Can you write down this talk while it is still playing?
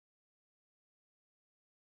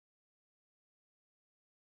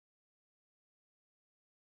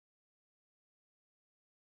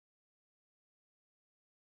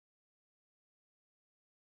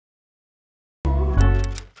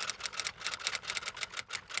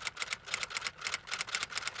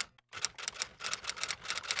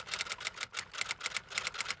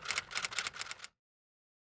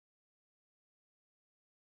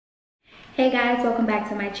Hey guys, welcome back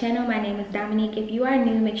to my channel. My name is Dominique. If you are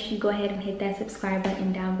new, make sure you go ahead and hit that subscribe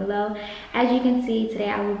button down below. As you can see, today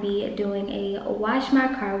I will be doing a wash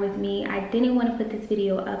my car with me. I didn't want to put this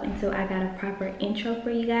video up until I got a proper intro for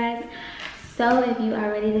you guys. So if you are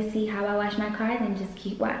ready to see how I wash my car, then just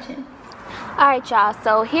keep watching. Alright y'all,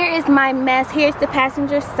 so here is my mess. Here's the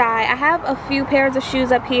passenger side. I have a few pairs of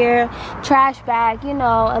shoes up here, trash bag, you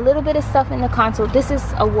know, a little bit of stuff in the console. This is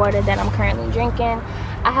a water that I'm currently drinking.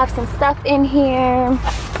 I have some stuff in here.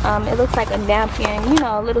 It looks like a napkin, you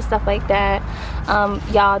know, little stuff like that.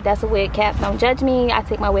 Y'all, that's a wig cap. Don't judge me. I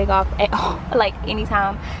take my wig off at like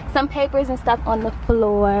anytime. Some papers and stuff on the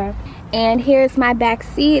floor. And here's my back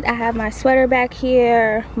seat. I have my sweater back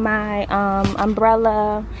here, my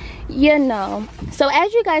umbrella, you know. So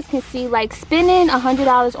as you guys can see, like spending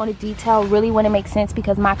 $100 on a detail really wouldn't make sense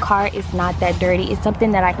because my car is not that dirty. It's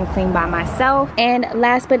something that I can clean by myself. And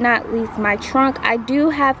last but not least, my trunk. I do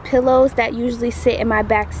have pillows that usually sit in my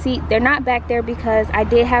back seat. They're not back there because I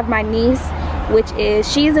did have my niece, which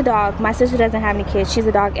is, she's a dog. My sister doesn't have any kids, she's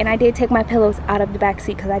a dog, and I did take my pillows out of the back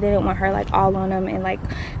seat because I didn't want her like all on them and like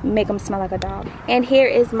make them smell like a dog. And here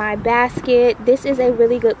is my basket. This is a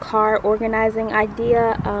really good car organizing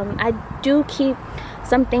idea. I do keep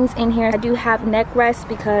some things in here. I do have neck rests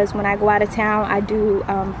because when I go out of town I do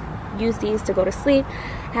use these to go to sleep.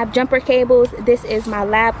 I have jumper cables. This is my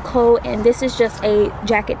lab coat, and this is just a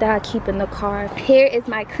jacket that I keep in the car. Here is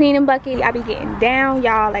my cleaning bucket. I be getting down,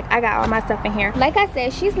 y'all. Like, I got all my stuff in here. Like I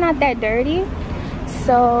said, she's not that dirty,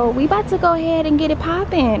 so we about to go ahead and get it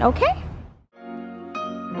popping, okay?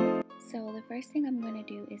 So the first thing I'm going to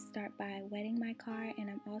do is start by wetting my car, and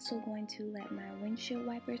I'm also going to let my windshield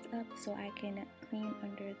wipers up so I can clean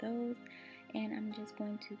under those. And I'm just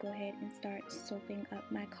going to go ahead and start soaping up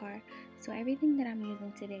my car. So everything that I'm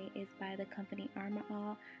using today is by the company Armor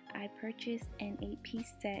All. I purchased an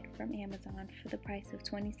 8-piece set from Amazon for the price of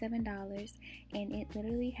 $27, and it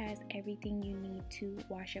literally has everything you need to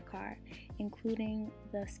wash your car, including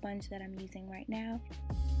the sponge that I'm using right now.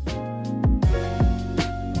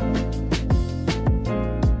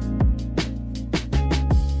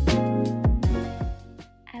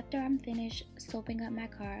 After I'm finished soaping up my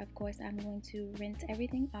car, of course, I'm going to rinse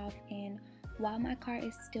everything off, and while my car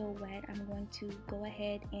is still wet, I'm going to go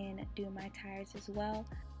ahead and do my tires as well.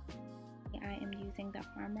 I am using the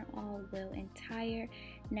Armor All Wheel and Tire.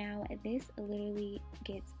 Now, this literally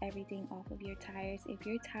gets everything off of your tires. If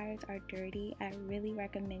your tires are dirty, I really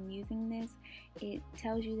recommend using this. It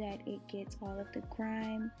tells you that it gets all of the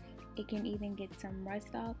grime. It can even get some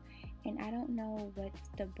rust off. And I don't know what's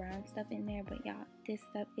the brown stuff in there, but y'all, this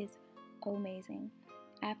stuff is amazing.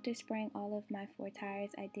 After spraying all of my 4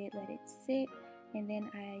 tires, I did let it sit, and then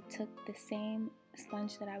I took the same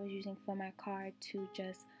sponge that I was using for my car to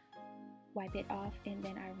just wipe it off, and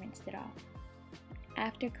then I rinsed it off.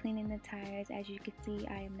 After cleaning the tires, as you can see,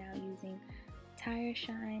 I am now using Tire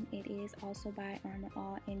Shine. It is also by Armor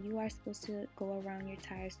All, and you are supposed to go around your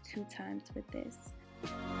tires 2 times with this.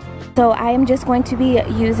 So I am just going to be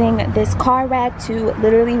using this car rag to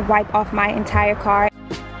literally wipe off my entire car.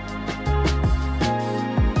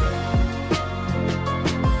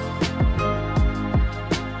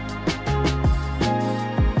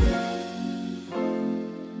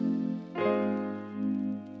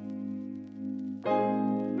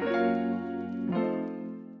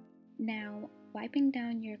 Now, wiping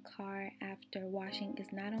down your car after washing is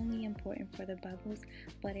not only important for the bubbles,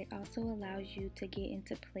 but it also allows you to get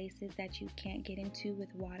into places that you can't get into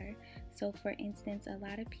with water. So for instance, a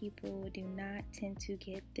lot of people do not tend to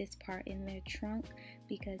get this part in their trunk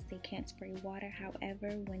because they can't spray water.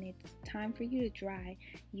 However, when it's time for you to dry,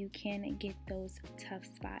 you can get those tough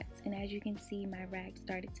spots. And as you can see, my rag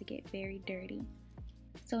started to get very dirty.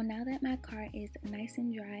 So now that my car is nice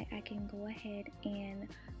and dry, I can go ahead and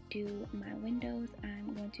do my windows.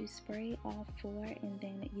 I'm going to spray all 4 and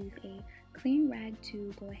then use a clean rag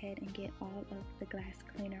to go ahead and get all of the glass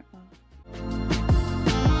cleaner off.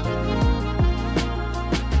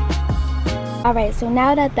 Alright, so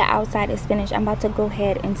now that the outside is finished, I'm about to go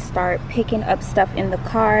ahead and start picking up stuff in the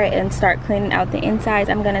car and start cleaning out the insides.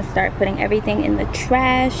 I'm going to start putting everything in the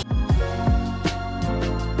trash.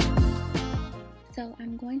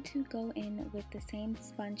 To go in with the same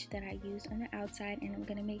sponge that I used on the outside, and I'm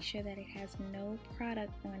going to make sure that it has no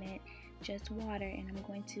product on it, just water, and I'm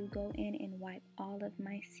going to go in and wipe all of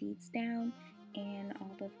my seats down and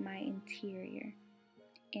all of my interior.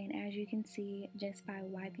 And as you can see, just by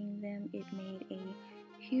wiping them, it made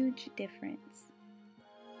a huge difference.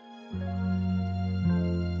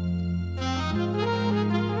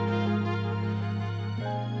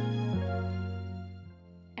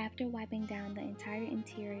 After wiping down the entire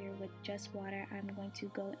interior with just water, I'm going to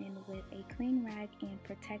go in with a clean rag and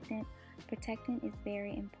protectant. Protectant is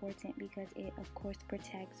very important because it of course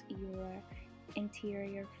protects your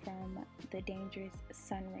interior from the dangerous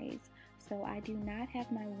sun rays. So I do not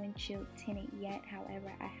have my windshield tinted yet.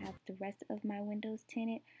 However, I have the rest of my windows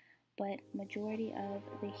tinted, but majority of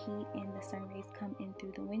the heat and the sun rays come in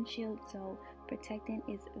through the windshield, so protectant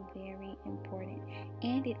is very important,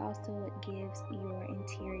 and it also gives your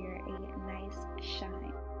interior a nice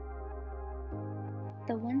shine.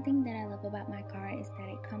 The one thing that I love about my car is that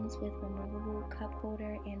it comes with removable cup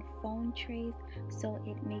holder and phone trays, so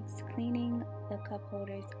it makes cleaning the cup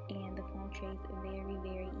holders and the phone trays very,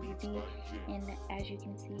 very easy. And as you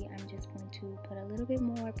can see, I'm just going to put a little bit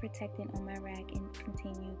more protectant on my rag and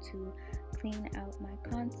continue to clean out my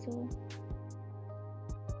console.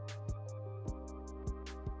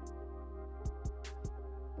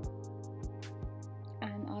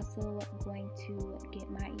 I'm also going to get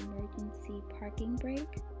my emergency parking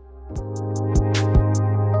brake.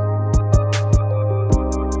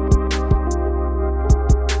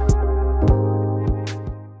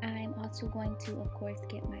 I'm also going to, of course,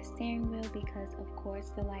 get my steering wheel because, of course,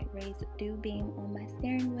 the light rays do beam on my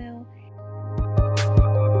steering wheel.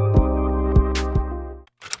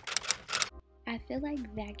 I feel like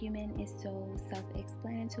vacuuming is so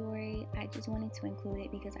self-explanatory. I just wanted to include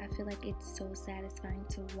it because I feel like it's so satisfying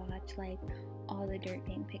to watch like all the dirt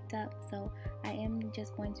being picked up. So I am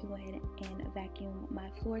just going to go ahead and vacuum my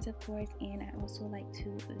floors, of course, and I also like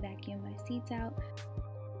to vacuum my seats out.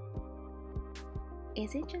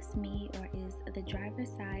 Is it just me, or is the driver's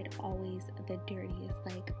side always the dirtiest?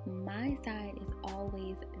 Like, my side is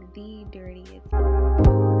always the dirtiest.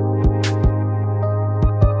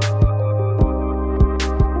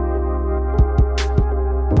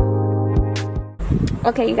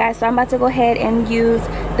 Okay, you guys, so I'm about to go ahead and use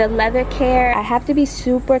the leather care. I have to be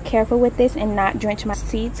super careful with this and not drench my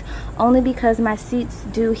seats, only because my seats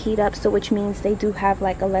do heat up, so which means they do have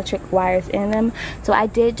like electric wires in them. So I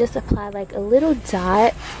did just apply like a little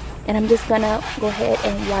dot, and I'm just gonna go ahead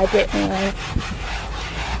and wipe it on.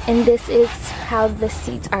 And this is how the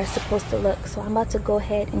seats are supposed to look. So I'm about to go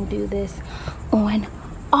ahead and do this on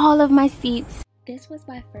all of my seats. This was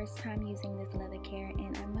my first time using this leather care,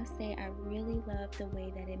 and I must say I really love the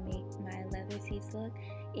way that it makes my leather seats look.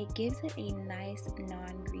 It gives it a nice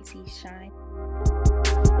non-greasy shine.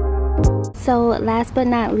 So last but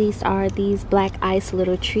not least are these black ice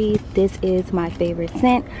little trees. This is my favorite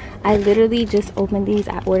scent. I literally just opened these.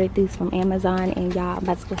 I ordered these from Amazon, and y'all, I'm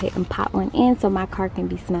about to go ahead and pop one in so my car can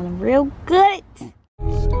be smelling real good.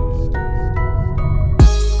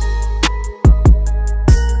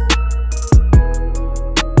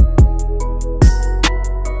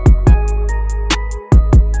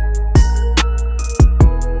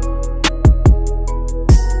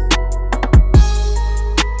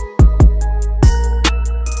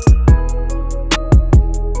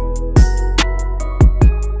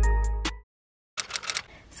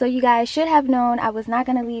 So you guys should have known I was not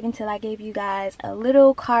going to leave until I gave you guys a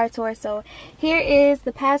little car tour. So here is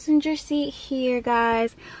the passenger seat here,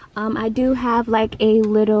 guys. I do have like a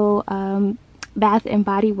little Bath and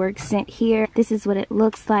Body Works scent here. This is what it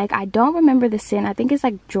looks like. I don't remember the scent. I think it's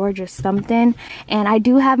like Georgia something. And I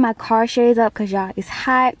do have my car shades up because y'all, it's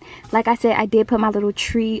hot. Like I said, I did put my little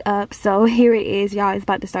tree up. So here it is, y'all. It's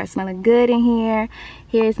about to start smelling good in here.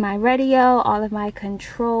 Here's my radio, all of my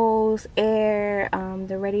controls, air,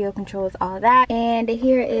 the radio controls, all that. And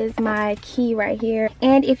here is my key right here.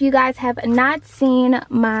 And if you guys have not seen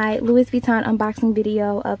my Louis Vuitton unboxing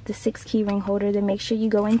video of the 6 key ring holder, then make sure you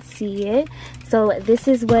go and see it. So this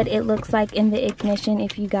is what it looks like in the ignition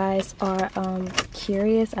if you guys are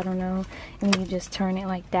curious. I don't know. And you just turn it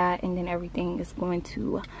like that, and then everything is going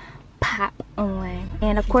to pop on.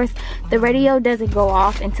 And of course the radio doesn't go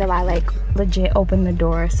off until I like legit open the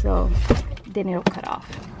door, so then it'll cut off.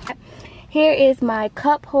 Here is my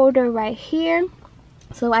cup holder right here.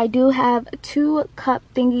 So I do have 2 cup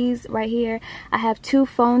thingies right here. I have 2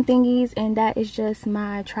 phone thingies, and that is just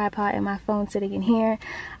my tripod and my phone sitting in here.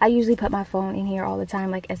 I usually put my phone in here all the time,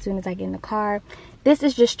 like as soon as I get in the car. This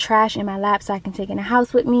is just trash in my lap so I can take it in the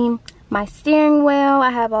house with me. My steering wheel,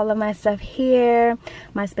 I have all of my stuff here.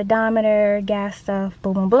 My speedometer, gas stuff,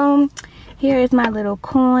 boom, boom, boom. Here is my little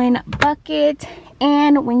coin bucket.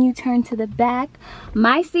 And when you turn to the back,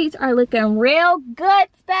 my seats are looking real good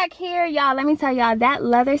back here, y'all. Let me tell y'all, that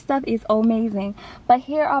leather stuff is amazing. But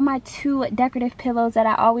here are my 2 decorative pillows that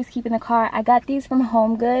I always keep in the car. I got these from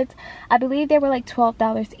Home Goods. I believe they were like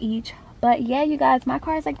 $12 each. But yeah, you guys, my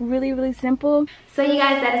car is like really simple. So you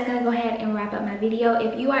guys, that is gonna go ahead and wrap up my video.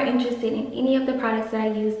 If you are interested in any of the products that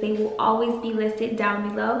I use, they will always be listed down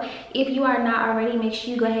below. If you are not already, make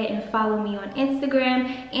sure you go ahead and follow me on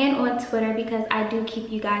Instagram and on Twitter, because I do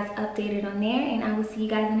keep you guys updated on there, and I will see you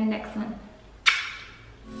guys in the next one.